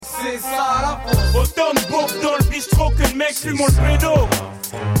c'est ça la France. Autant de beaufs dans le bistrot que de mecs fumant le pédo.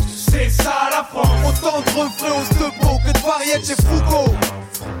 C'est ça la France. Autant de refrains au stepo que de variétés chez Foucault.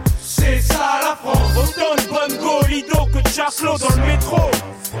 C'est ça la France. Autant de bongo lido que de chasseau dans le métro.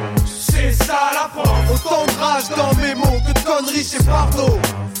 C'est ça la France. Autant de rage dans mes mots que de conneries chez Bardot.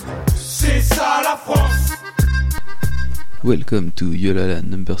 C'est ça la France. Welcome to Yolala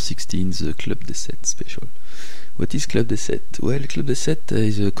number 16, the Club des 7 special. What is Club des 7? Well, Club des 7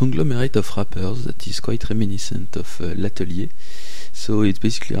 is a conglomerate of rappers that is quite reminiscent of L'Atelier. So it's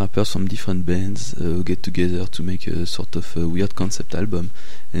basically rappers from different bands who get together to make a sort of a weird concept album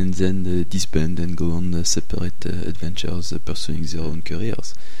and then disband and go on separate adventures pursuing their own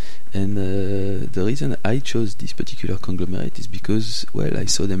careers. And the reason I chose this particular conglomerate is because, well, I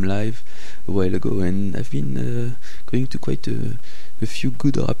saw them live a while ago and I've been going to quite a few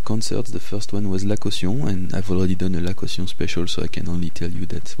good rap concerts. The first one was La Caution, and I've already done a La Caution special, so I can only tell you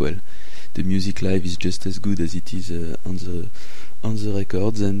that, well, the music live is just as good as it is on the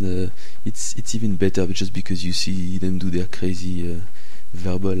records, and it's even better just because you see them do their crazy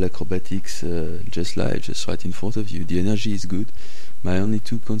verbal acrobatics just right in front of you. The energy is good. My only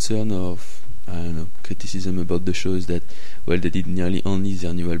two concern of, I don't know, criticism about the show is that, well, they did nearly only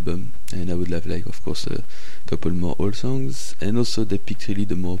their new album, and I would have liked, of course, a couple more old songs, and also they picked really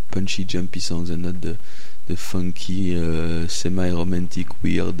the more punchy, jumpy songs and not the funky, semi-romantic,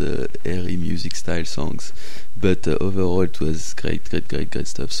 weird, airy music style songs. But overall it was great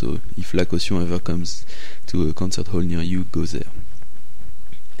stuff, so if La Caution ever comes to a concert hall near you, go there.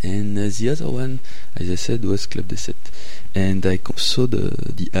 And the other one, as I said, was Club des 7. And I saw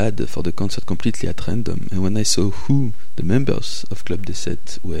the ad for the concert completely at random. And when I saw who the members of Club des 7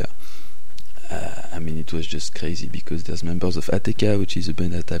 were, I mean, it was just crazy, because there's members of ATK, which is a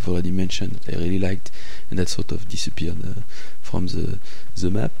band that I've already mentioned that I really liked, and that sort of disappeared from the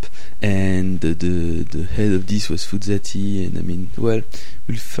map. And the head of this was Fuzati, and I mean, well,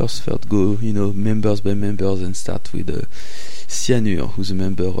 we'll first go, members by members, and start with Cyanure, who's a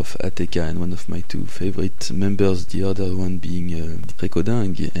member of ATK and one of my two favorite members, the other one being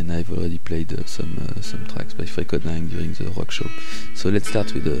Frécodingue, and I've already played some tracks by Frécodingue during the rock show. So let's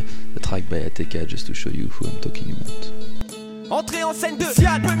start with a track by ATK just to show you who I'm talking about. Entrée en scène de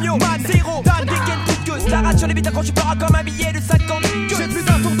Siad, Pemio, Man, Zero, Dan, Weekend, toute queue. La rate sur les bites quand je pars comme un billet de 50 queues. J'ai plus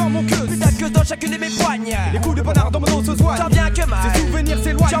d'un tour dans mon queue, plus d'un queue dans chacune de mes poignes. Les coups de bonheur dans mon dos se soignent. J'en viens que mal, ces souvenirs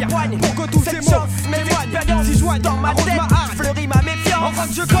s'éloignent. J'empoigne pour que tous ces mots témoignent. Si joignent dans ma tête, fleurit ma méfiance. En train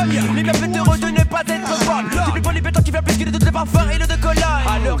que je cogne, les meufs heureux de ne pas être bonne. C'est plus pour les bétons qui viennent plus que les doutes de parfum et l'eau de Cologne.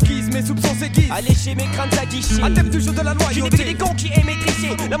 À leur guise, mes soupçons s'aiguisent. Allécher mes craintes à guichet. Adepte du jeu de la loyauté. J'ai des des cons qui aiment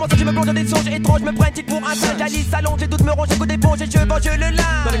tricher. La mensonge me plonge dans des songes étranges. Me prennent pour un singe. Alice s'allonge, les doutes me rongent. J'ai coup d'éponge et je venge le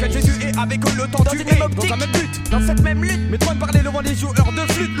linge. Dans lequel Jésus est avec eux le temps tué. Dans un même but, dans cette même lutte. Mais toi de parler devant les joueurs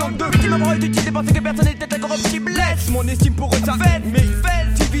de flûte. Langue de petit moment utile de penser que personne n'était incorruptible. Laisse mon estime pour eux ça fait. Mais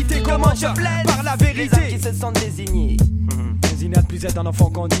féltivité comment je blesse. Par la vérité. Les âmes qui se sentent désignés. Désigné à plus être un enfant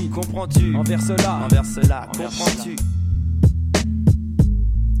candide. Comprends-tu? Envers cela, comprends-tu?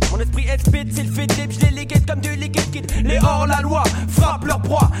 Mon esprit est speed, s'il fait dip, je les liquide comme du liquide kid. Les hors-la-loi frappent leur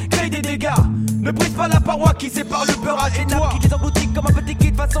proie, créent des dégâts. Ne brise pas la paroi qui sépare le peur et toi. Qui les emboutit comme un petit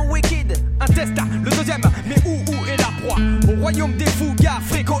kid façon wicked. Un test, le deuxième, mais où est la proie? Au royaume des fous, gars,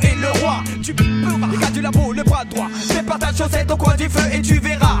 Fréco est le roi. Tu pourras, les gars du labo, le bras droit. Prépare ta chaussette au coin du feu et tu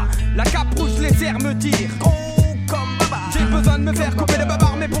verras. La cape rouge, les serres me tirent. Comme baba. J'ai besoin de me faire couper le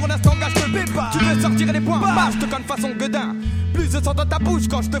babar, mais pour l'instant, gars, je te paie pas. Tu veux sortir les points, bah, je te conne façon gueudin. Plus de sang dans ta bouche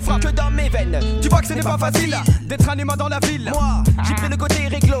quand je te frappe que dans mes veines. Tu vois que ce n'est pas facile d'être un aimant dans la ville. Moi, j'ai pris le côté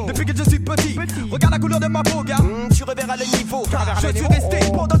réglo depuis que je suis petit. Regarde la couleur de ma peau, gars. Tu reverras le niveau. Je suis resté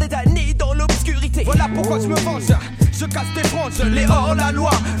pendant des années dans l'obscurité. Voilà pourquoi je me venge. Je casse tes franges. Les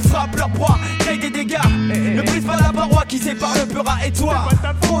hors-la-loi frappent leur proie, créent des dégâts. Ne brise pas la paroi qui sépare le Peura et toi.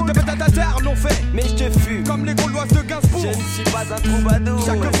 Trop de bêta l'ont fait, mais je te fuis comme les Gauloises de Gainsbourg. Je ne suis pas un troubadour.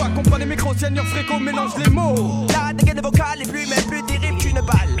 Chaque fois qu'on prend les micros, Seigneur Fréco mélange les mots. La dégaine vocale est plus même plus terrible qu'une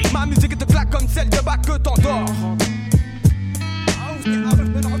balle. Ma musique te claque comme celle de bas que t'endors.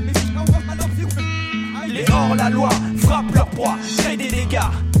 Les hors-la-loi frappent leur proie, créent des dégâts.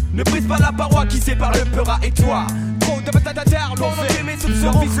 Ne brise pas la paroi qui sépare le Peura et toi. Trop de bêta l'ont fait, mes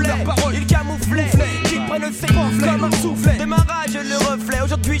soupçons ronflaient. Ils camouflaient, qu'ils prennent le séquence comme un soufflet. De ma rage le reflet,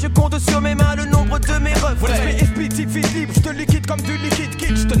 aujourd'hui je compte sur mes mains le nombre de mes reflets. Mon esprit est speed, libre, je te liquide comme du liquide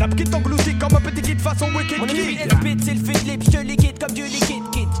kid. Je te nappe qui t'engloutit comme un petit kid façon wicked kid. Mon esprit est speed, c'est le fit libre, je te liquide comme du liquide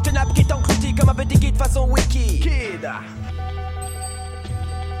kid. Je te nappe qui t'engloutit comme un petit kid façon wicked kid.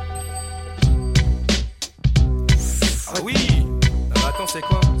 Ah oui. Attends, c'est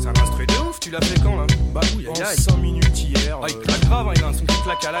quoi? C'est un instru de ouf, tu l'as fait quand là? Bah oui, En aïe aïe. 5 minutes hier. Ah, il claque grave, hein, il a un son qui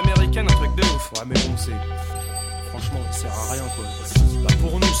claque à l'américaine, un truc de ouf. Ouais, mais bon, c'est. Franchement, il sert à rien quoi. C'est pas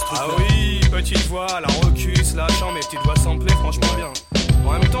pour nous ce truc. Ah oui, petite voix, la recus, la chambre, mes petites voix samplées, franchement bien.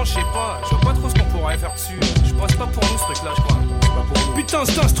 En même temps, je sais pas, je vois pas trop ce qu'on pourrait faire dessus. Je pense pas pour nous ce truc là, je crois. C'est pas pour nous. Putain,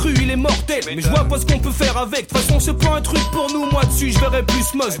 cet instru il est mortel, mais je vois pas ce qu'on peut faire avec. De toute façon, c'est pas un truc pour nous, moi dessus, je verrais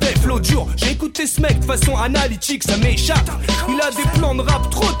plus Mos Def. L'autre jour, j'ai écouté ce mec de façon analytique, ça m'échappe. Il a des plans de rap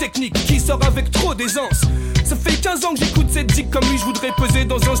trop techniques, qui sort avec trop d'aisance. Ça fait 15 ans que j'écoute cette zik comme lui, je voudrais peser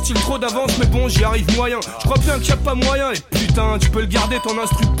dans un style trop d'avance, mais bon, j'y arrive moyen. Je crois bien qu'il y a pas moyen, et putain, tu peux le garder ton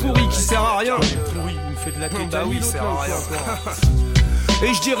instru pourri qui sert à rien. Pourri, il me fait de la tête. Bah oui, il sert à rien.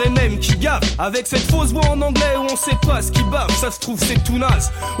 Et je dirais même qu'il gaffe avec cette fausse voix en anglais où on sait pas ce qui bave. Ça se trouve c'est tout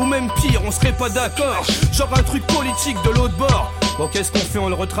naze, ou même pire, on serait pas d'accord. Genre un truc politique de l'autre bord. Bon, qu'est-ce qu'on fait, on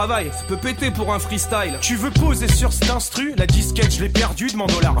le retravaille. Ça peut péter pour un freestyle. Tu veux poser sur cet instru? La disquette je l'ai perdue,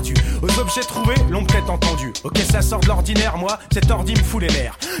 demande au lardu. Aux objets trouvés, l'ont peut-être entendu. Ok, ça sort de l'ordinaire, moi, cet ordi me fout les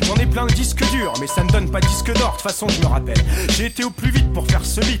nerfs. J'en ai plein de disques durs, mais ça ne donne pas disque d'or. De toute façon, je me rappelle, j'ai été au plus vite pour faire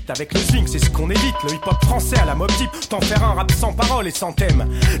ce beat. Avec le swing, c'est ce qu'on évite. Le hip-hop français à la Mobb Deep. T'en faire un rap sans parole et sans thème.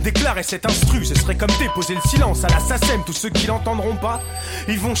 Déclarer cet instru, ce serait comme déposer le silence à la SACEM. Tous ceux qui l'entendront pas,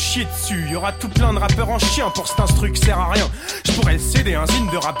 ils vont chier dessus. Y aura tout plein de rappeurs en chien pour cet instru qui sert à rien. Je pourrais le céder, un zine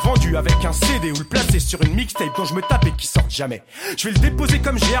de rap vendu avec un CD ou le placer sur une mixtape dont je me tape et qui sort jamais. Je vais le déposer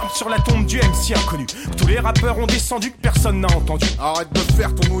comme gerbe sur la tombe du MC inconnu. Tous les rappeurs ont descendu que personne n'a entendu. Arrête de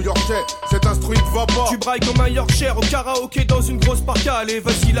faire ton New-Yorkais, cet instru te va pas. Tu brailles comme un Yorkshire au karaoké dans une grosse parka. Allez,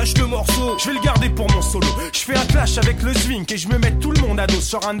 vas-y, lâche le morceau. Je vais le garder pour mon solo. Je fais un clash avec le swing et je me mets tout le monde à dos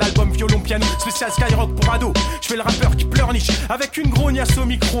sur un album violon piano spécial Skyrock pour ado. Je fais le rappeur qui pleurniche avec une grognasse au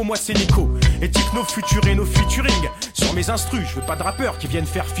micro. Moi c'est Nico et techno futur et no featuring. Sur mes instrus, je veux pas de rappeurs qui viennent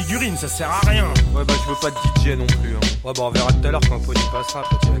faire figurine, ça sert à rien. Ouais bah je veux pas de DJ non plus hein. Ouais bah on verra tout à l'heure quand Pony passera,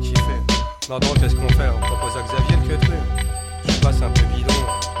 après tu vas kiffer. Non qu'est-ce qu'on fait? On propose à Xavier de que truc. Je sais pas, c'est un peu bidon.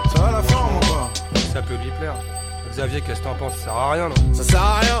 Ça va la forme ou pas? Ça peut lui plaire. Xavier, qu'est-ce que t'en penses? Ça sert à rien non? Ça sert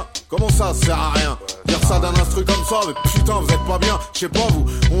à rien? Comment ça sert à rien? Dire ça d'un instru comme ça, mais putain vous êtes pas bien. Je sais pas vous,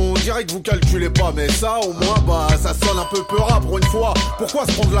 on dirait que vous calculez pas. Mais ça au moins bah ça sonne un peu peura pour une fois. Pourquoi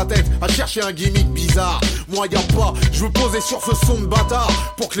se prendre la tête à chercher un gimmick bizarre? Moi y a pas, je veux poser sur ce son de bâtard.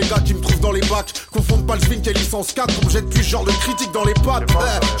 Pour que les gars qui me trouvent dans les bacs confondent pas le swing et licence 4. Qu'on me jette plus ce genre de critique dans les pattes.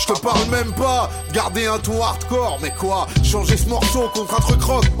 Je te parle même pas, garder un ton hardcore. Mais quoi, changer ce morceau contre un truc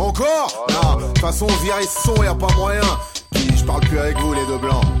rock? Encore? Non, de toute façon virer ce son, y a pas moyen. Puis je parle plus avec vous les deux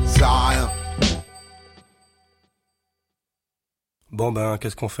blancs, ça sert à rien. Bon ben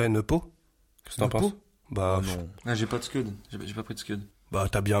qu'est-ce qu'on fait? Nepo? Qu'est-ce que t'en penses? Bah non. Ah, j'ai pas de scud. J'ai pas pris de scud. Bah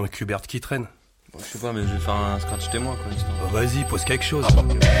t'as bien un Kubert qui traîne. Bon, je sais pas, mais je vais faire un scratch témoin quoi. Histoire. Bah vas-y, pose quelque chose.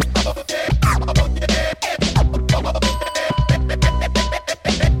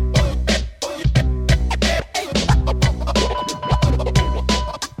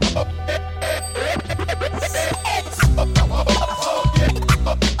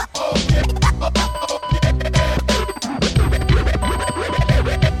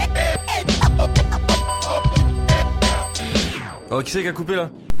 Oh, qui c'est qui a coupé là?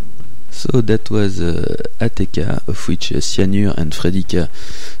 So that was ATK, of which Cyanure and Fredika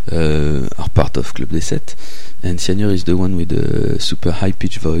are part of Club D7. And Cyanure is the one with the super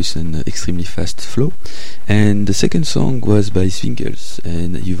high-pitched voice and extremely fast flow. And the second song was by Zwinkels.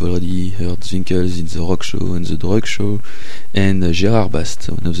 And you've already heard Zwinkels in the Rock Show and the Drug Show. And Gérard Bast,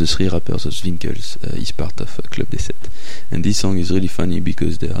 one of the three rappers of Zwinkels, is part of Club D7. And this song is really funny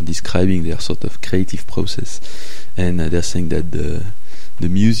because they are describing their sort of creative process. And they're saying that the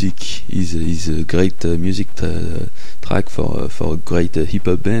music is a great music track for a great hip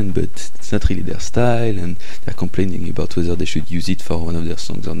hop band, but it's not really their style, and they're complaining about whether they should use it for one of their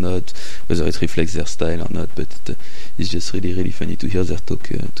songs or not, whether it reflects their style or not. But it's just really funny to hear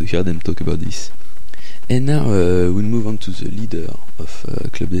them talk about this. And now we'll move on to the leader of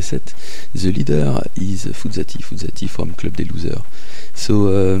Club D7. The leader is Fuzati from Club des Losers.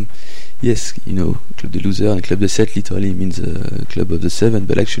 So yes, you know, Club des Losers and Club D7 literally means Club of the Seven,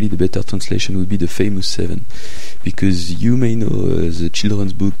 but actually the better translation would be the famous Seven, because you may know the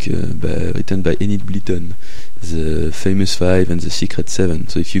children's book written by Enid Blyton, the Famous Five and the Secret Seven.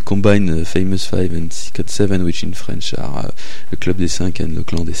 So if you combine the Famous Five and Secret Seven, which in French are le Club des Cinq and le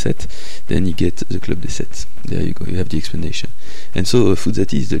Clan des Sept, then you get the Club des Sept. There you go, you have the explanation. And so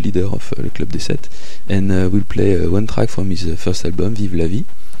Fuzati is the leader of le Club des Sept, and we'll play one track from his first album, Vive la Vie,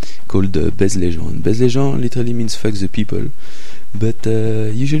 called Baise les gens. Baise les gens literally means fuck the people, but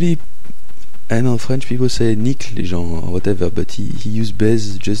usually I know French people say nique les gens or whatever, but he used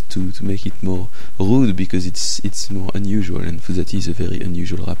bass just to make it more rude because it's more unusual, and Fuzati is a very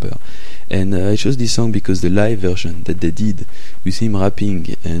unusual rapper. And I chose this song because the live version that they did with him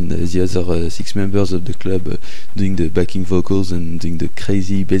rapping and the other 6 members of the club doing the backing vocals and doing the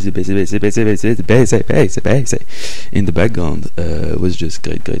crazy bass in the background was just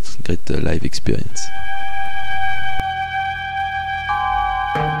great live experience.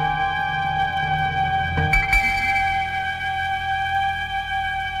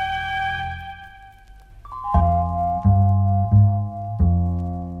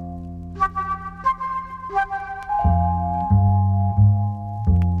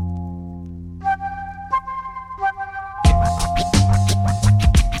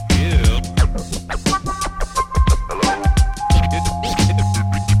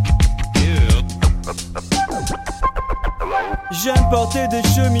 J'aime porter des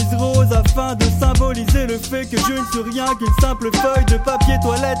chemises roses afin de symboliser le fait que je ne suis rien qu'une simple feuille de papier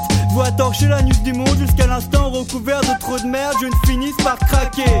toilette. Vois torcher la nuque du monde jusqu'à l'instant recouvert de trop de merde, je ne finisse par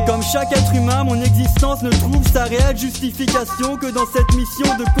craquer. Comme chaque être humain, mon existence ne trouve sa réelle justification que dans cette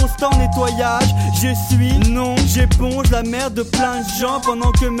mission de constant nettoyage. J'essuie, non, j'éponge la merde de plein de gens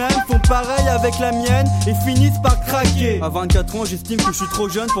pendant qu'eux-mêmes font pareil avec la mienne et finissent par craquer. À 24 ans, j'estime que je suis trop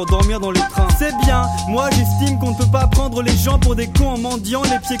jeune pour dormir dans les trains. C'est bien, moi j'estime qu'on ne peut pas prendre les gens pour des cons en mendiant,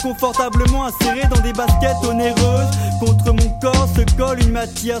 les pieds confortablement insérés dans des baskets onéreuses. Contre mon corps se colle une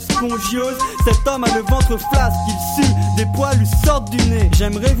matière spongieuse. Cet homme a le ventre flasque, il sue, des poils lui sortent du nez.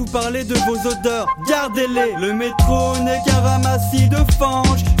 J'aimerais vous parler de vos odeurs, gardez-les. Le métro n'est qu'un ramassis de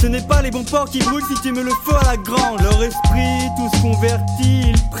fange. Ce n'est pas les bons porcs qui brûlent si tu me le fais à la grande. Leur esprit, tous convertis,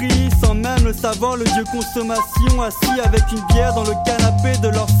 ils prient sans même le savoir le dieu consommation, assis avec une bière dans le canapé de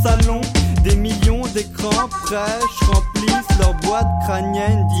leur salon. Des millions d'écrans fraîches remplissent leur boîte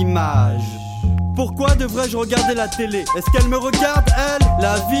crânienne d'images. Pourquoi devrais-je regarder la télé? Est-ce qu'elle me regarde, elle?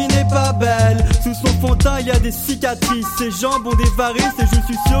 La vie n'est pas belle. Sous son fond de teint, il y a des cicatrices. Ses jambes ont des varices et je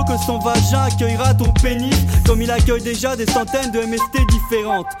suis sûr que son vagin accueillera ton pénis comme il accueille déjà des centaines de MST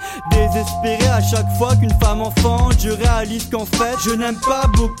différentes. Désespéré à chaque fois qu'une femme enfante, je réalise qu'en fait, je n'aime pas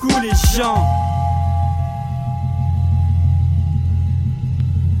beaucoup les gens.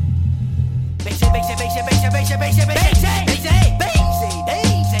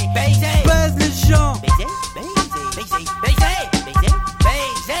 Baise les gens.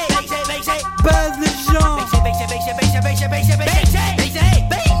 Baise les gens.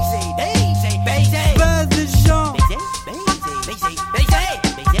 Baise les gens.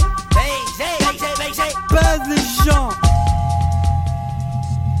 Baise les gens.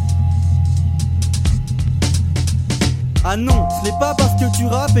 Ah non, ce n'est pas parce que tu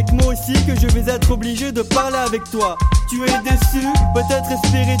rappes et que moi aussi que je vais être obligé de parler avec toi. Tu es déçu, peut-être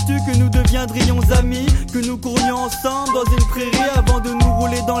espérais-tu que nous deviendrions amis, que nous courions ensemble dans une prairie avant de nous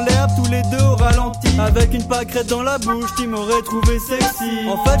rouler dans l'herbe tous les deux au ralenti. Avec une pâquerette dans la bouche, tu m'aurais trouvé sexy.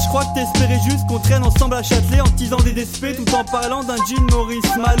 En fait, je crois que t'espérais juste qu'on traîne ensemble à Châtelet en teasant des DSP tout en parlant d'un jean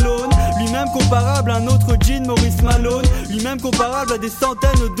Maurice Malone. Lui-même comparable à un autre jean Maurice Malone. Lui-même comparable à des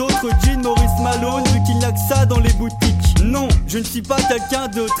centaines d'autres jeans Maurice Malone, vu qu'il n'y a que ça dans les boutiques. Non, je ne suis pas quelqu'un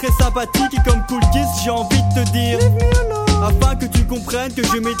de très sympathique et comme Cool Kiss, j'ai envie de te dire afin que tu comprennes que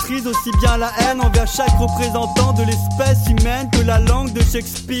je maîtrise aussi bien la haine envers chaque représentant de l'espèce humaine que la langue de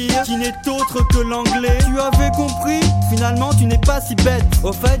Shakespeare, qui n'est autre que l'anglais. Tu avais compris? Finalement, tu n'es pas si bête.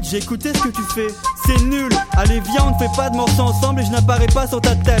 Au fait, j'ai écouté ce que tu fais. C'est nul. Allez, viens, on ne fait pas de morceaux ensemble et je n'apparais pas sur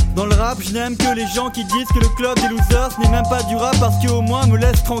ta tête. Dans le rap, je n'aime que les gens qui disent que le club des losers ce n'est même pas du rap parce qu'au moins me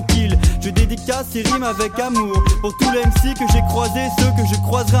laisse tranquille. Je dédicace ces rimes avec amour pour tous les MC que j'ai croisés, ceux que je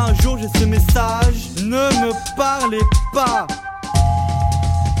croiserai un jour. J'ai ce message: ne me parlez pas.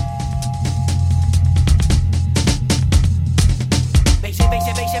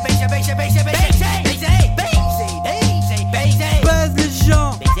 Baise les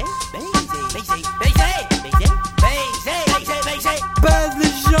gens. Baise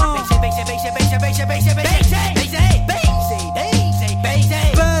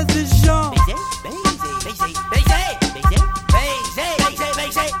les gens. Baise les gens.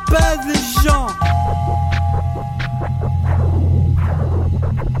 Baise les gens.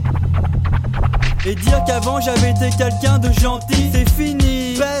 Et dire qu'avant j'avais été quelqu'un de gentil, c'est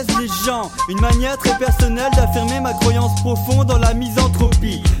fini. Baise les gens, une manière très personnelle d'affirmer ma croyance profonde dans la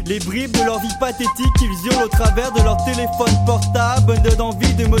misanthropie. Les bribes de leur vie pathétique qu'ils hurlent au travers de leur téléphone portable me donnent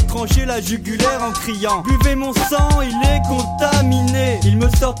envie de me trancher la jugulaire en criant: buvez mon sang, il est contaminé. Ils me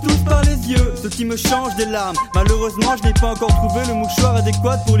sortent tous par les yeux, ce qui me change des larmes. Malheureusement je n'ai pas encore trouvé le mouchoir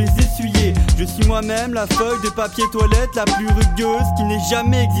adéquat pour les essuyer. Je suis moi-même la feuille de papier toilette la plus rugueuse qui n'ait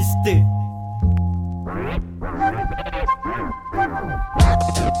jamais existé.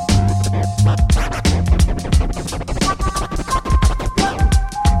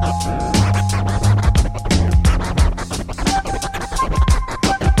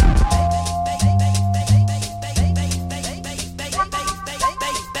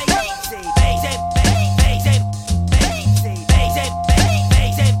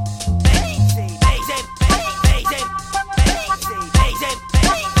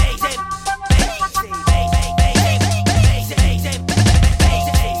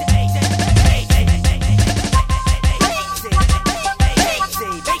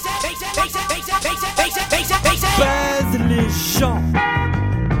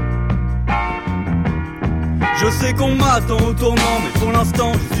 Je sais qu'on m'attend au tournant, mais pour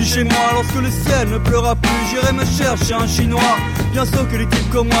l'instant je suis chez moi. Lorsque le ciel ne pleura plus, j'irai me chercher un chinois. Bien sûr que les types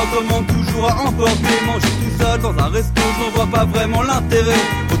comme moi commandent toujours à emporter. Manger tout seul dans un resto, je n'en vois pas vraiment l'intérêt.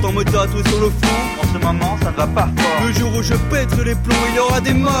 Autant me tatouer sur le front, en ce moment ça ne va pas fort. Le jour où je pèterai les plombs, il y aura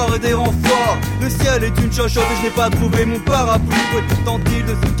des morts et des renforts. Le ciel est une chochotte et je n'ai pas trouvé mon parapluie. Peut-être tente-t-il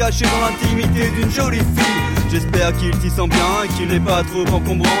de se cacher dans l'intimité d'une jolie fille. J'espère qu'il s'y sent bien et qu'il n'est pas trop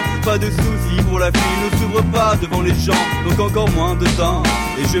encombrant. Pas de soucis pour la fille, ne s'ouvre pas devant les gens, donc encore moins de temps.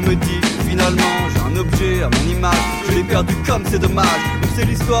 Et je me dis que finalement j'ai un objet à mon image, je l'ai perdu comme c'est dommage. Donc c'est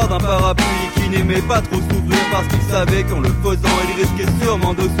l'histoire d'un parapluie qui n'aimait pas trop s'ouvrir, parce qu'il savait qu'en le faisant il risquait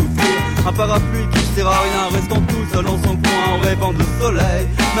sûrement de souffrir. Un parapluie qui ne sert à rien, restant tout seul dans son coin en rêvant de soleil,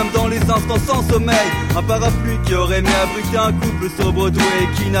 même dans les instants sans sommeil. Un parapluie qui aurait aimé abriter un couple sur Broadway,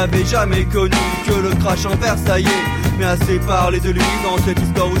 qui n'avait jamais connu que le crash en Versailles. Mais assez parlé de lui dans cette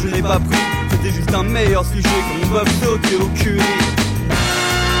histoire où je n'ai pas pris, c'était juste un meilleur sujet qu'on peut sauter au curry.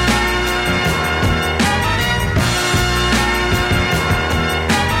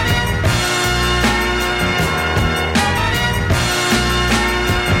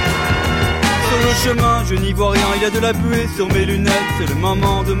 Sur le chemin, je n'y vois rien, il y a de la buée sur mes lunettes. C'est le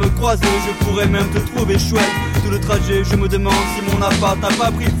moment de me croiser, je pourrais même te trouver chouette. Tout le trajet, je me demande si mon appart n'a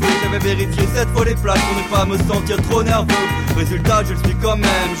pas pris feu. J'avais vérifié 7 fois les plaques pour ne pas me sentir trop nerveux. Résultat, je le suis quand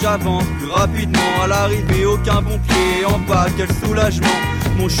même, j'avance plus rapidement. À l'arrivée, aucun bon pied en bas, quel soulagement.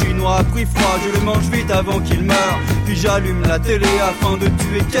 Mon chinois a pris froid, je le mange vite avant qu'il meure. Puis j'allume la télé afin de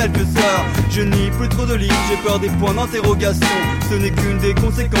tuer quelques heures. Je n'y plus trop de livres, j'ai peur des points d'interrogation. Ce n'est qu'une des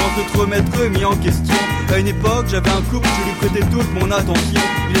conséquences de te remettre remis en question. À une époque, j'avais un couple, je lui prêtais toute mon attention.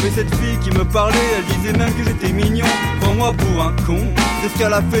 Il y avait cette fille qui me parlait, elle disait même que j'étais mignon. Prends-moi pour un con, c'est ce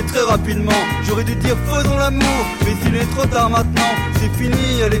qu'elle a fait très rapidement. J'aurais dû dire faisons l'amour, mais il est trop tard maintenant. C'est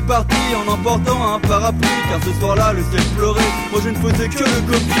fini, elle est partie en emportant un parapluie. Car ce soir-là, le ciel pleurait, moi je ne faisais que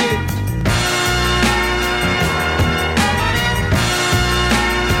le copier.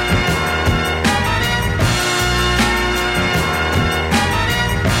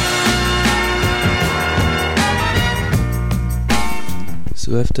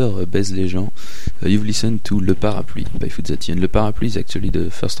 So after Baise les gens, you've listened to Le Parapluie by Fuzati, and Le Parapluie is actually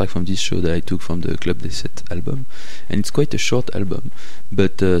the first track from this show that I took from the Klub des 7 album, and it's quite a short album,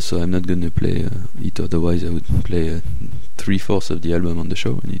 but so I'm not gonna play it, otherwise I would play 3/4 of the album on the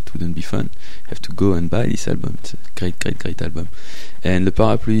show and it wouldn't be fun. You have to go and buy this album, it's a great album. And Le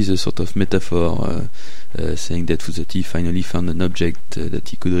Parapluie is a sort of metaphor saying that Fuzati finally found an object that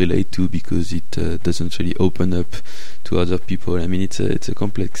he could relate to, because it doesn't really open up to other people. I mean, it's a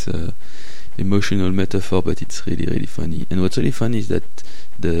complex emotional metaphor, but it's really funny. And what's really funny is that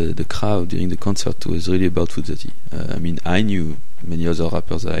the crowd during the concert was really about Fuzati. I mean, I knew many other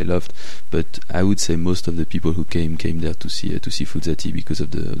rappers that I loved, but I would say most of the people who came there to see Fuzati because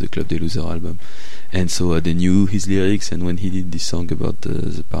of the Club des Losers album. And so they knew his lyrics, and when he did this song about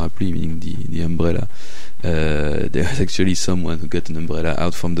the parapluie, meaning the umbrella, there was actually someone who got an umbrella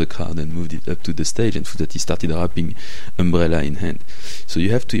out from the crowd and moved it up to the stage, and Fuzati started rapping umbrella in hand. So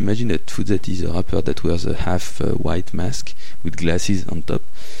you have to imagine that Fuzati is a rapper that wears a half white mask with glasses on top,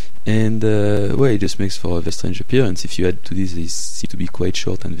 and it just makes for a very strange appearance. If you add to this, he seems to be quite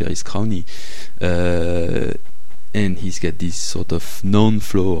short and very scrawny, and he's got this sort of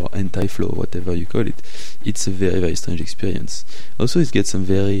non-flow or anti-flow, whatever you call it. It's a very strange experience. Also, he's got some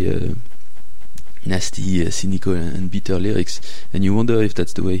very nasty, cynical and bitter lyrics, and you wonder if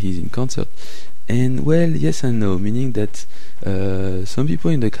that's the way he's in concert. And well, yes and no, meaning that some people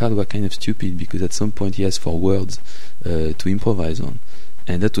in the crowd were kind of stupid, because at some point he asked for words to improvise on,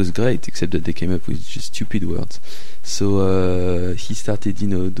 and that was great, except that they came up with just stupid words. So he started,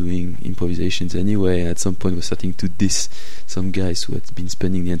 doing improvisations anyway, and at some point was starting to diss some guys who had been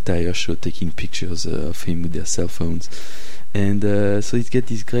spending the entire show taking pictures of him with their cell phones. And so it get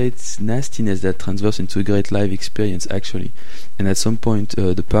this great nastiness that transfers into a great live experience actually. And at some point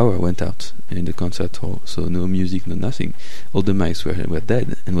the power went out in the concert hall, so no music, no nothing. All the mics were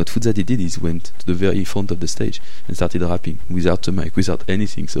dead. And what Fuzati did is went to the very front of the stage and started rapping without the mic, without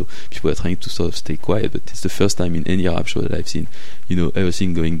anything. So people were trying to sort of stay quiet, but it's the first time in any rap show that I've seen,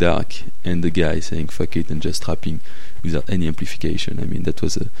 everything going dark and the guy saying fuck it and just rapping without any amplification. I mean, that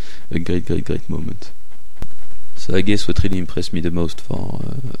was a great moment. So I guess what really impressed me the most for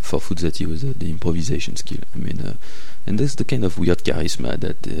Fuzati was the improvisation skill. I mean, and that's the kind of weird charisma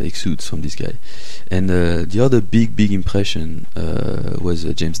that exudes from this guy. And the other big impression was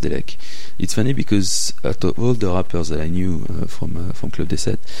James Delec. It's funny because out of all the rappers that I knew from Klub des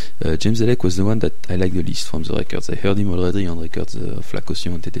Sept, James Delec was the one that I liked the least from the records. I heard him already on records of La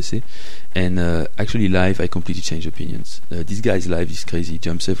Caution and TTC, and actually live I completely changed opinions. This guy's live is crazy,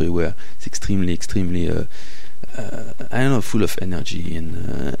 jumps everywhere. It's extremely full of energy,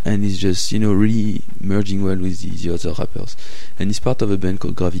 and he's just really merging well with the other rappers. And he's part of a band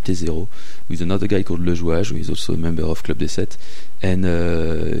called Gravité Zero with another guy called Le Jouage, who is also a member of Klub des Sept, and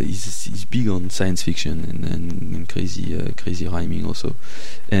he's big on science fiction and crazy rhyming also.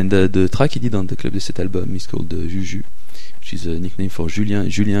 And the track he did on the Klub des Sept album is called Juju, which is a nickname for Julien.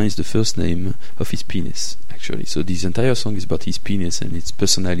 Julien is the first name of his penis, actually. So this entire song is about his penis and its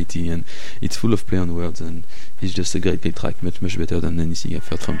personality, and it's full of play on words, and it's just a great track, much better than anything I've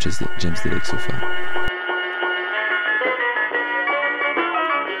heard from James Delec so far.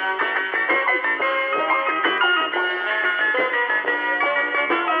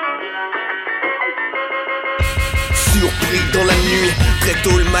 Surpris dans la nuit, très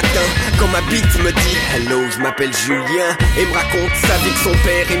tôt le matin, quand ma bite me dit hello, je m'appelle Julien, et me raconte sa vie que son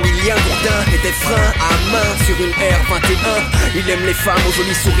père Émilien Gourdin était frein à main sur une R21. Il aime les femmes au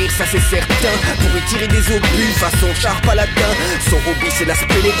joli sourire, ça c'est certain, pour y tirer des obus façon char paladin. Son hobby c'est la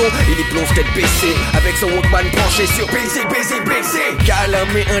spéléo, il y plonge tête baissée avec son Walkman branché sur baiser. Câlin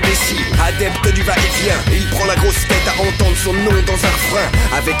mais indécis, adepte du va-et-vient, il prend la grosse tête à entendre son nom dans un refrain.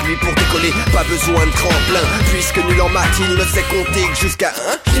 Avec lui pour décoller, pas besoin de tremplin, puisque nul en maths il ne sait compter que jusqu'à 1.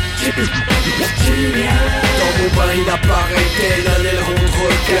 Dans mon bain il apparaît tel un aileron de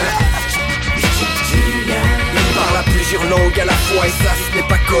requin. Il parle à plusieurs langues à la fois et ça ce n'est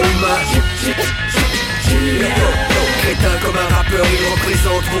pas commun. Crétin comme un rappeur, il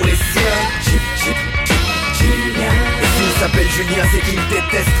représente pour les siens. Et s'il s'appelle Julien, c'est qu'il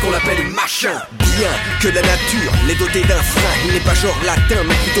déteste qu'on l'appelle machin. Bien que la nature l'ait doté d'un frein, il n'est pas genre latin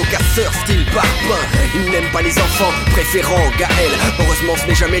mais plutôt casseur style barbin. Il n'aime pas les enfants, préférant Gaël. Heureusement ce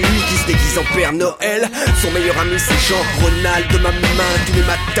n'est jamais lui qui se déguise en Père Noël. Son meilleur ami c'est Jean-Ronald de ma main. Tous les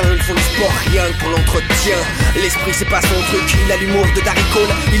matins ils font du sport rien que pour l'entretien. L'esprit c'est pas son truc, il a l'humour de Darry Cole.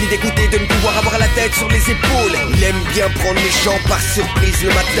 Il est dégoûté de ne pouvoir avoir la tête sur les épaules. Il aime bien prendre les gens par surprise le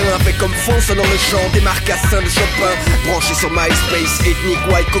matin, avec comme fond sonnant le chant des marcassins de Chopin. Branché sur MySpace, ethnique,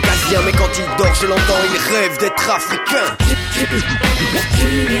 white, caucasien. Mais quand il dort je l'entends, il rêve d'être africain.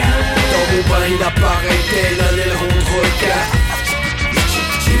 Dans mon bain il apparaît tel un aileron de requin.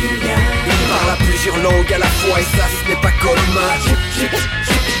 Il parle à plusieurs langues à la fois et ça ce n'est pas commun.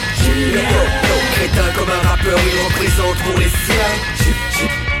 Crétin comme un rappeur, il représente pour les siens.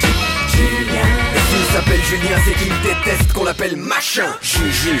 S'il s'appelle Julien, c'est qu'il déteste qu'on l'appelle machin.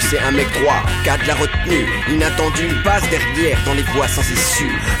 Juju, c'est un mec droit, qu'a de la retenue, inattendu, passe derrière dans les voies sans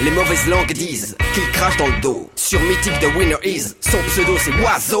issue. Les mauvaises langues disent qu'il crache dans le dos. Sur Mythique The Winner Is, son pseudo c'est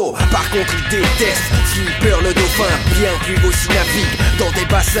Oiseau. Par contre il déteste Slipper le dauphin, bien que lui aussi navigue dans des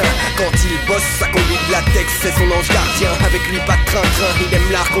bassins. Quand il bosse sa combi de latex, c'est son ange gardien. Avec lui pas de train-train, il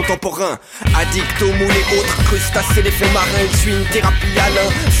aime l'art contemporain. Addict aux moules et autres crustacés, les fonds marins. Il suit une thérapie à l'un,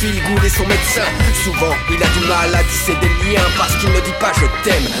 feel good et son médecin. Souvent il a du mal à tisser des liens, parce qu'il ne dit pas je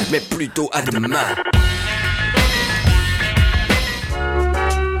t'aime, mais plutôt à demain.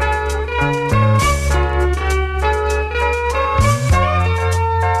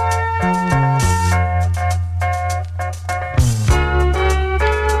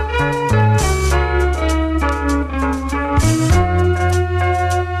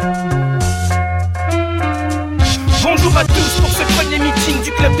 Bonjour à tous, pour ce premier meeting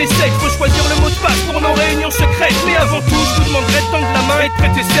du Klub des Sept, faut choisir le mot de passe pour nos réunions secrètes. Mais avant tout, je vous demanderai de tendre la main et de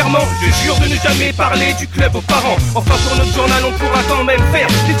prêter serment. Je jure de ne jamais parler du club aux parents. Enfin pour notre journal on pourra quand même faire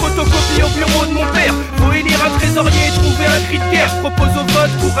des photocopies au bureau de mon père. Faut élire un trésorier et trouver un cri de guerre. Propose au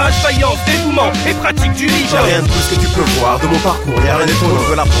vote, courage, faïence, dévouement et pratique du lit. J'ai rien de tout ce que tu peux voir de mon parcours. Y'a rien d'étonnant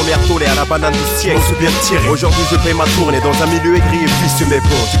de la première tôle à la banane du siècle. Mon souvenir tiré. Aujourd'hui je paye ma tournée dans un milieu aigri et vicieux. Mais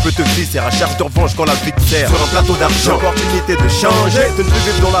bon, tu peux te glisser à charge de revanche quand la vie te sert. Sur un plateau d'argent, opportunité de changer, de ne plus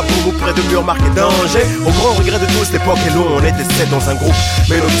vivre dans la boue près de murs marqués danger. Au grand regret de tous, l'époque est longue, on était 7 dans un groupe.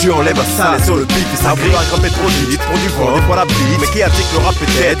 Mais l'autre Dieu enlève un sale et sur le beat et ça grille. À grimper trop vite, pour du vent, des fois la bite. Mais qui a dit que le rap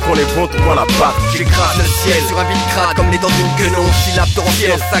peut-être qu'on les vont tout la patte. J'écrase le ciel sur un vide crade comme les dents d'une guenon. Syllabe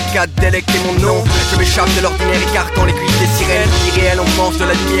torrentielle, saccade d'électer mon nom. Je m'échappe de l'ordinaire, écartant les cuisses des sirènes. Irréel, on mange de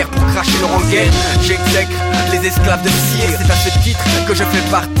la lumière pour cracher nos rengaines. J'exècre les esclaves de cire. C'est à ce titre que je fais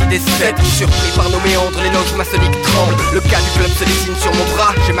partie des 7. Surpris par nos méandres, les loges maçonniques tremblent. Le cas du club se dessine sur mon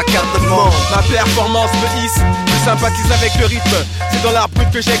bras, j'ai ma carte de membre. Ma performance me hisse, je sympathise avec le rythme. C'est dans l'art brut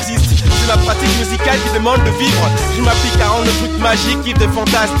que j'existe. C'est ma pratique musicale qui demande de vivre. Je m'applique à rendre le truc magique, kiff de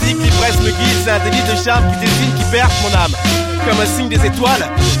fantastique. L'ivresse me guide, c'est un délit de charme qui désigne, qui perce mon âme. Comme un signe des étoiles,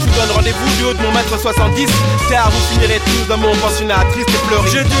 je vous donne rendez-vous du haut de mon mètre 70. Car vous finirez tous dans mon pensionnat triste et fleuri.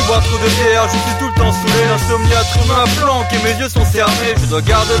 J'ai dû boire trop de bière, je suis tout le temps saoulé. L'insomniaque me flanque et mes yeux sont cernés. Je dois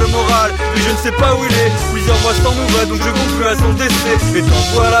garder le moral, mais je ne sais pas où il est. Plusieurs mois sans nouvelles, donc je conclue à son décès. Et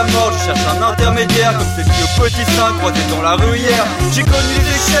t'envoie la mort, je cherche un intermédiaire. Comme ces vieux petits seins croisés dans la rue hier. J'ai connu les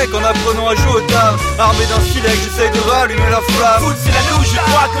échecs en apprenant à jouer au dames. Armé d'un stylet, j'essaye de rallumer la flamme. Foot, c'est la louche, je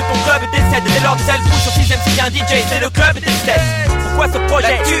crois que ton club décède. Dès lors des ailes poussent sur 6ème, c'est un DJ, c'est le club décède. Pourquoi ce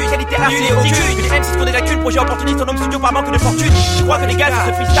projet? Qualité artistique. Que les MC se font des lacunes, projet opportuniste, en home studio par manque de fortune. Je crois que les gars sur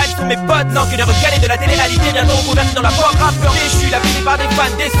ce freestyle sont mes potes. Non, que des recalés de la télé-réalité, bientôt reconvertis dans la pop. Rappeur déchu, la vie par des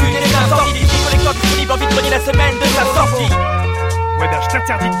fans déçus. Des incendies, des collecteurs disponibles en vide-grenier la semaine de sa sortie. Ouais ben je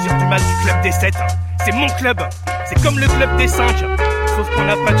t'interdis de dire du mal du club des 7. C'est mon club. C'est comme le club des 5. Sauf qu'on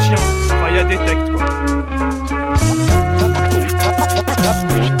n'a pas de chien. Enfin y'a des textes quoi.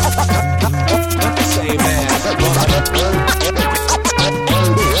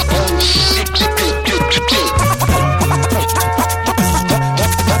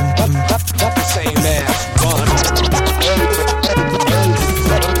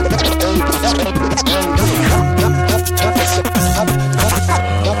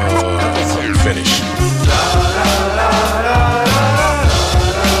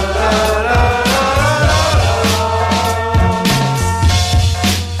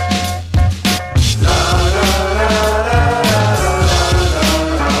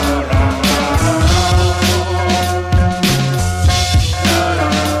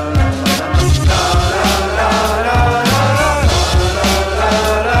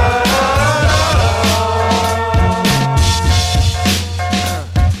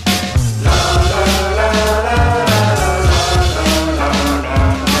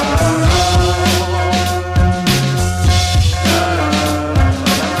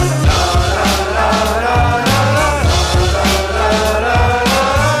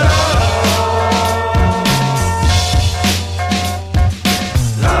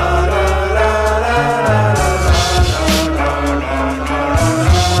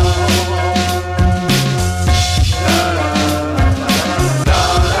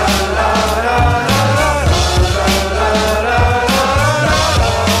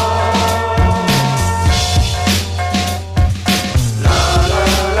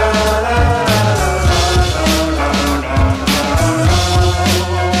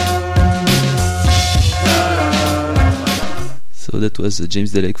 That was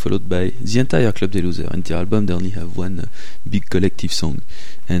James Dalek, followed by the entire Club des Losers. And the album they only have one big collective song,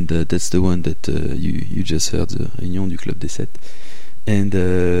 and that's the one that you just heard, the Réunion du Club des 7. And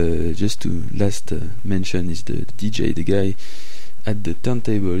just to last mention is the DJ, the guy at the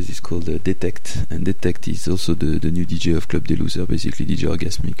turntables is called Detect, and Detect is also the new DJ of Club des Losers, basically DJ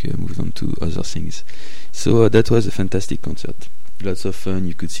Orgasmic, moved on to other things. So that was a fantastic concert. Lots of fun,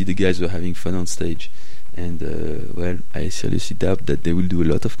 you could see the guys were having fun on stage. And well, I seriously doubt that they will do a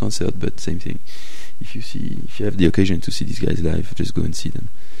lot of concerts, but same thing. If you have the occasion to see these guys live, just go and see them.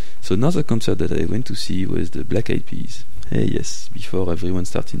 So another concert that I went to see was the Black Eyed Peas. Hey, yes, before everyone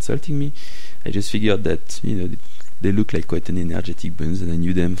started insulting me, I just figured that, you know, they look like quite an energetic bunch, and I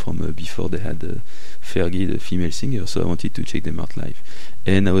knew them from before they had Fergie, the female singer, so I wanted to check them out live.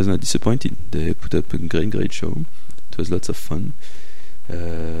 And I was not disappointed. They put up a great show. It was lots of fun.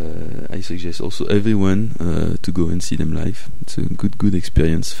 I suggest also everyone to go and see them live. It's a good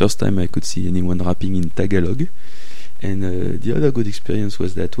experience. First time I could see anyone rapping in Tagalog. And the other good experience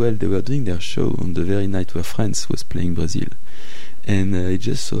was that, well, they were doing their show on the very night where France was playing Brazil. And it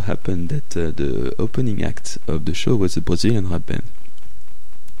just so happened that the opening act of the show was a Brazilian rap band.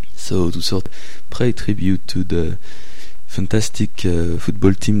 So to sort of pay tribute to the fantastic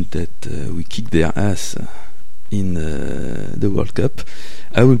football team that we kicked their ass in the World Cup,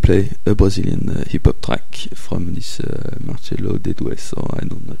 I will play a Brazilian hip-hop track from this Marcelo D2, so I'm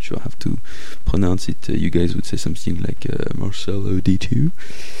not sure how to pronounce it. You guys would say something like Marcelo D2.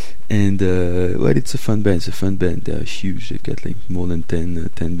 And well, it's a fun band. They are huge. They've got like more than 10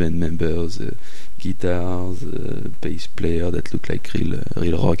 band members, guitars, bass player that look like real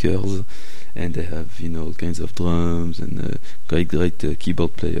rockers, and they have all kinds of drums and great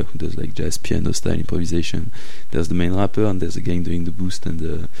keyboard player who does like jazz piano style improvisation. There's the main rapper, and there's a gang doing the boost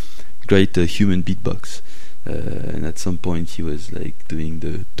and great human beatbox. And at some point he was like doing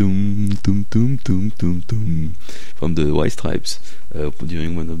the doom doom doom doom doom doom from the White Stripes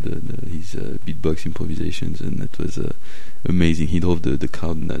during one of his beatbox improvisations, and that was amazing. He drove the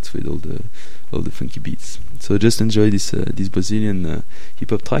crowd nuts with all the funky beats. So just enjoy this Brazilian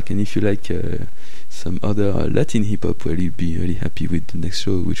hip hop track, and if you like some other Latin hip hop, well, you'll be really happy with the next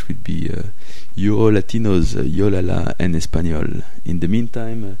show, which would be Euro Latinos, Yolala en Español. In the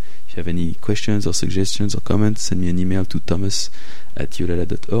meantime, if you have any questions or suggestions or comments, send me an email to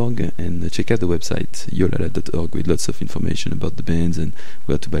thomas@yolala.org, and check out the website yolala.org with lots of information about the bands and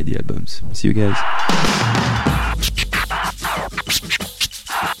where to buy the albums. See you guys.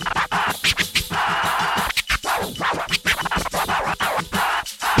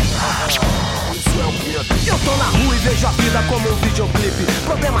 Eu tô na rua e vejo a vida como um videoclipe.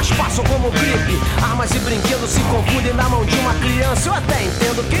 Problemas passam como gripe. Armas e brinquedos se confundem na mão de uma criança. Eu até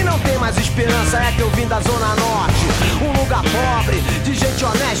entendo, quem não tem mais esperança é que eu vim da Zona Norte. Um lugar pobre, de gente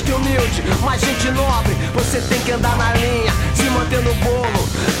honesta e humilde, mas gente nobre. Você tem que andar na linha, se manter no bolo.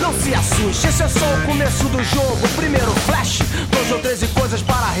 Não se assuste, esse é só o começo do jogo. Primeiro flash, 2 ou 13 coisas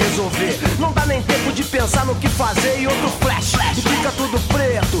para resolver. Não dá nem tempo de pensar no que fazer. E outro flash, e fica tudo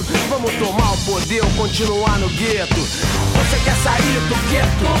preto. Vamos tomar o poder ou continuar no gueto. Você quer sair do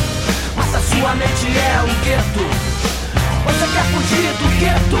gueto, mas a sua mente é um gueto. Você quer fugir do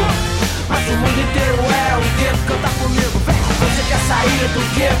gueto, mas o mundo inteiro é um gueto. Canta comigo, vem. Você quer sair do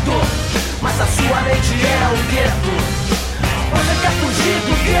gueto, mas a sua mente é um gueto. Você quer fugir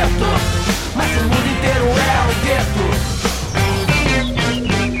do gueto, mas o mundo inteiro é um gueto.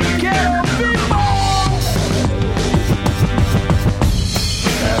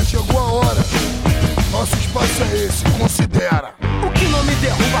 Chegou a hora, nosso espaço é esse, considera. O que não me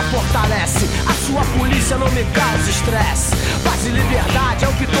derruba fortalece, a sua polícia não me causa estresse. Paz e liberdade é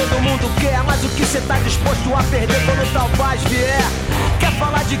o que todo mundo quer, mas o que cê tá disposto a perder quando tal paz vier? Quer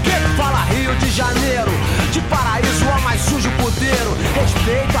falar de gueto? Fala Rio de Janeiro, de paraíso ao mais sujo pudeiro.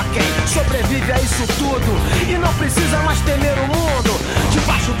 Respeito a quem sobrevive a isso tudo e não precisa mais temer o mundo.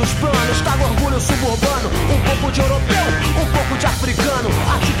 Debaixo dos panos tá o orgulho suburbano, um pouco de europeu, um pouco de africano.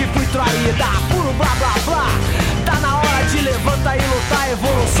 Acho que fui traída, puro blá blá blá. Tá na hora de levantar e lutar,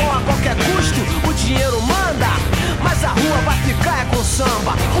 evolução a qualquer custo. O dinheiro manda, mas a rua vai ficar com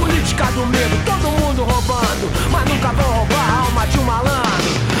samba. Política do medo, todo mundo roubando, mas nunca vão roubar a alma de um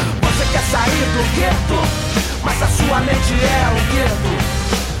malandro. Você quer sair do gueto, mas a sua mente é um gueto.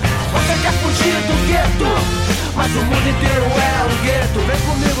 Você quer fugir do gueto, mas o mundo inteiro é um gueto. Vem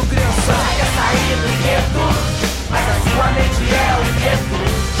comigo, criança. Você quer sair do gueto, mas a sua mente é um gueto.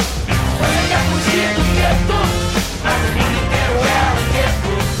 Você quer fugir do gueto, mas o mundo inteiro é um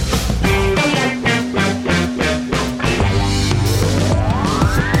gueto.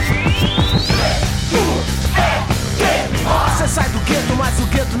 Você sai do gueto, mas o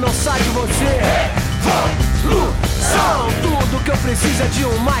gueto não sai de você. Revolução, tudo que eu preciso é de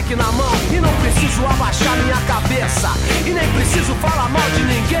um mic na mão. E não preciso abaixar minha cabeça, e nem preciso falar mal de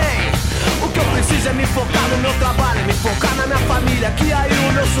ninguém. O que eu preciso é me focar no meu trabalho, me focar na minha família, que aí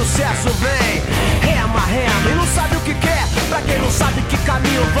o meu sucesso vem. Rema, e não sabe o que quer. Pra quem não sabe que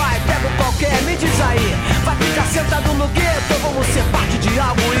caminho vai, pega qualquer, me diz aí. Vai ficar sentado no gueto, vamos ser parte de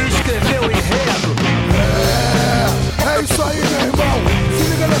algo e escrever o enredo. É isso aí, meu irmão. Se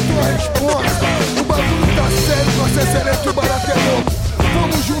liga na tua resposta. O bagulho tá sério, nosso excelente barato é louco.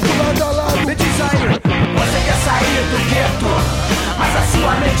 Vamos junto lado a lado. Me diz aí, você quer sair do gueto, mas a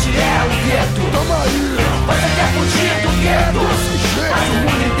sua mente é um gueto. Toma aí. Você quer fugir do gueto, mas o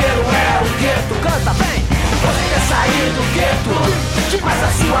mundo inteiro é um gueto. Canta bem. Você quer sair do gueto, mas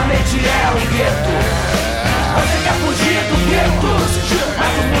a sua mente é um gueto. Você quer fugir do gueto,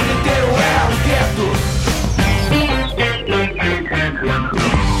 mas o mundo inteiro é um gueto.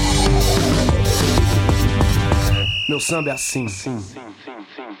 Meu samba é assim.